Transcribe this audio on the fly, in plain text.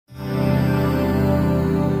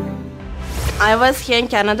I was here in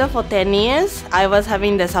Canada for 10 years. I was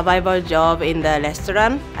having the survival job in the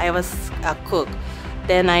restaurant. I was a cook.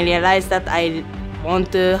 Then I realized that I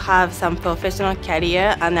want to have some professional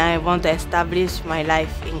career and I want to establish my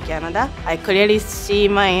life in Canada. I clearly see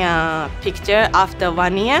my picture after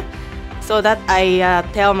 1 year, so that I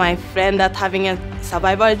tell my friend that having a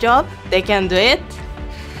survival job, they can do it.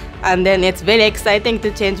 And then it's very exciting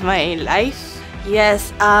to change my life.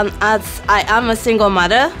 Yes, as I am a single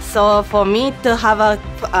mother, so for me to have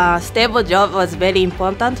a stable job was very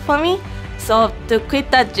important for me. So to quit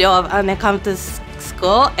that job and then come to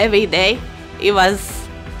school every day, it was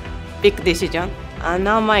a big decision. And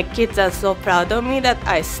now my kids are so proud of me that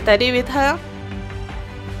I study with her.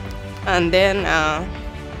 And then,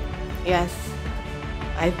 yes,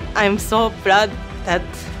 I'm so proud that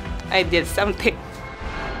I did something.